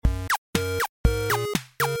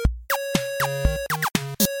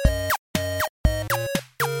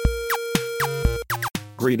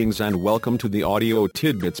Greetings and welcome to the Audio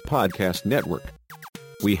TidBits Podcast Network.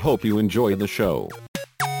 We hope you enjoy the show.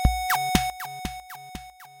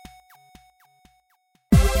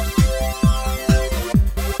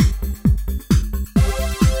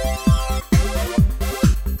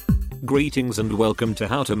 Greetings and welcome to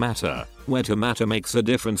How to Matter, where to matter makes a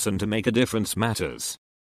difference and to make a difference matters.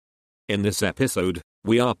 In this episode,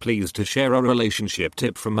 we are pleased to share a relationship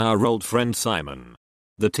tip from our old friend Simon.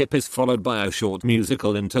 The tip is followed by a short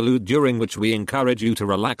musical interlude during which we encourage you to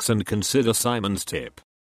relax and consider Simon's tip.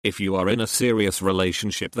 If you are in a serious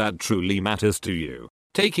relationship that truly matters to you,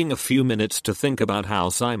 taking a few minutes to think about how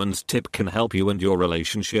Simon's tip can help you and your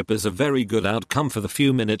relationship is a very good outcome for the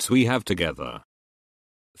few minutes we have together.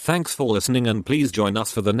 Thanks for listening and please join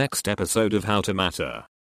us for the next episode of How to Matter.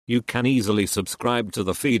 You can easily subscribe to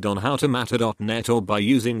the feed on howtomatter.net or by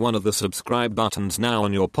using one of the subscribe buttons now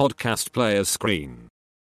on your podcast player's screen.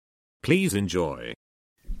 Please enjoy.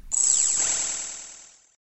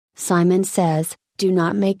 Simon says, do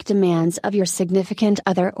not make demands of your significant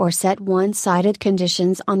other or set one-sided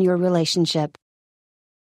conditions on your relationship.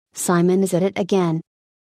 Simon is at it again.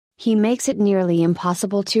 He makes it nearly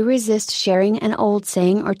impossible to resist sharing an old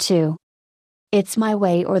saying or two. It's my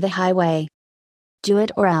way or the highway. Do it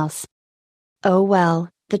or else. Oh well,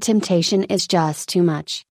 the temptation is just too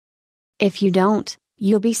much. If you don't,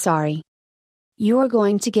 you'll be sorry. You're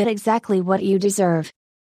going to get exactly what you deserve.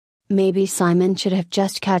 Maybe Simon should have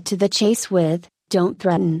just cut to the chase with, don't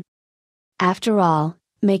threaten. After all,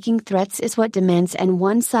 making threats is what demands and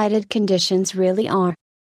one-sided conditions really are.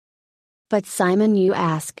 But Simon, you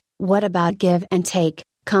ask, what about give and take,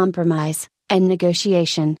 compromise, and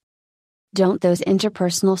negotiation? Don't those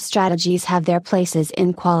interpersonal strategies have their places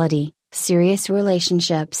in quality, serious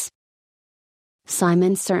relationships?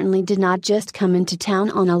 Simon certainly did not just come into town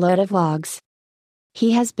on a load of logs.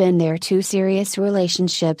 He has been there. Two serious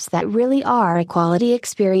relationships that really are a quality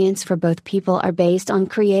experience for both people are based on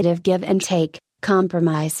creative give and take,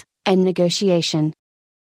 compromise, and negotiation.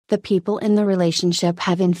 The people in the relationship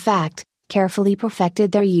have in fact carefully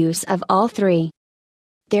perfected their use of all three.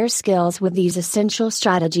 Their skills with these essential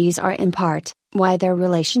strategies are in part why their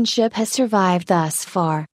relationship has survived thus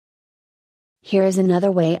far. Here is another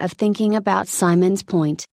way of thinking about Simon's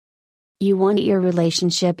point. You want your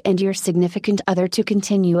relationship and your significant other to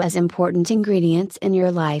continue as important ingredients in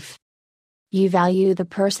your life. You value the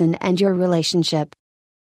person and your relationship.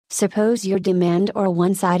 Suppose your demand or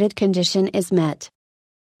one-sided condition is met.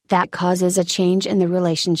 That causes a change in the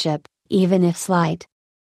relationship, even if slight.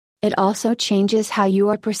 It also changes how you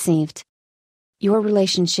are perceived. Your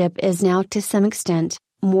relationship is now to some extent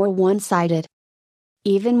more one-sided.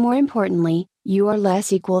 Even more importantly, you are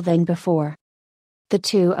less equal than before. The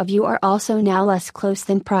two of you are also now less close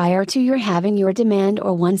than prior to your having your demand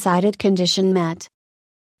or one-sided condition met.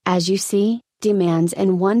 As you see, demands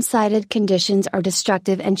and one-sided conditions are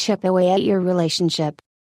destructive and chip away at your relationship.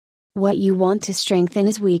 What you want to strengthen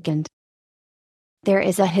is weakened. There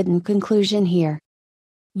is a hidden conclusion here.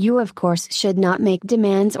 You of course should not make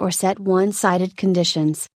demands or set one-sided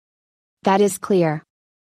conditions. That is clear.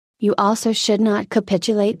 You also should not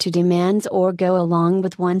capitulate to demands or go along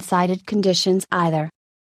with one-sided conditions either.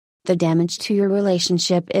 The damage to your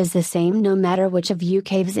relationship is the same no matter which of you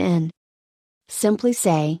caves in. Simply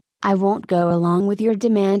say, I won't go along with your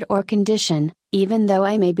demand or condition, even though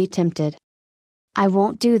I may be tempted. I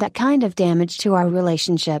won't do that kind of damage to our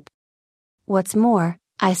relationship. What's more,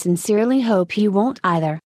 I sincerely hope you won't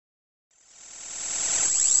either.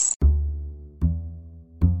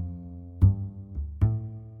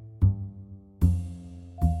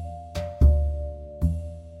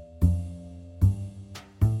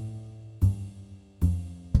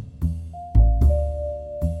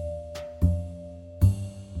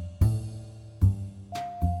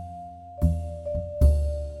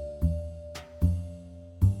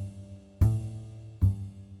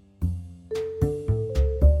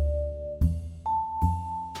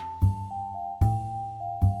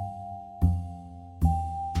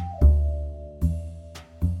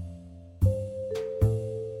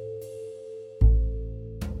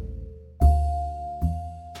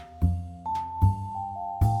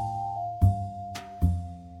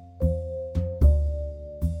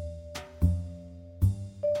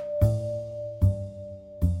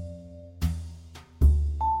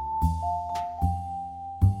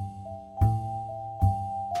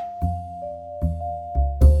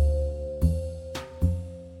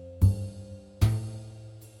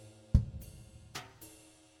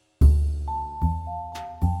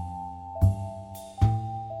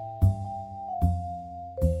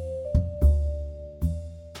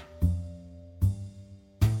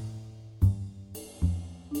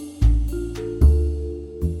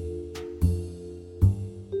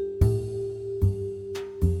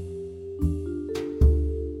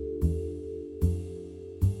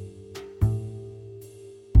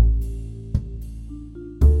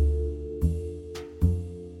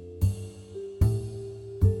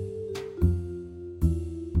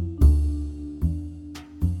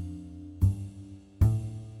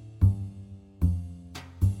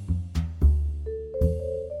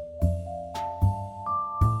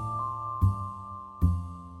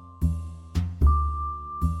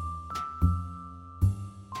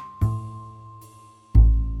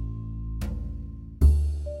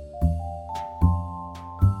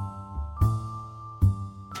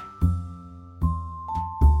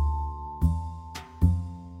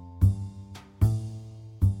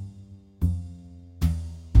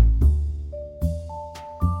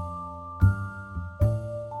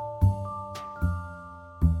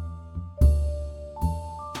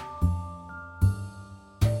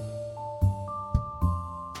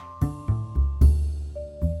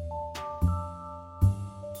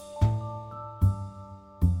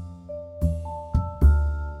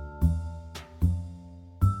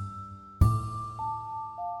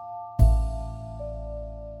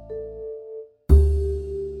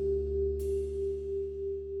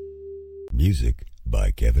 Music by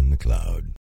Kevin MacLeod.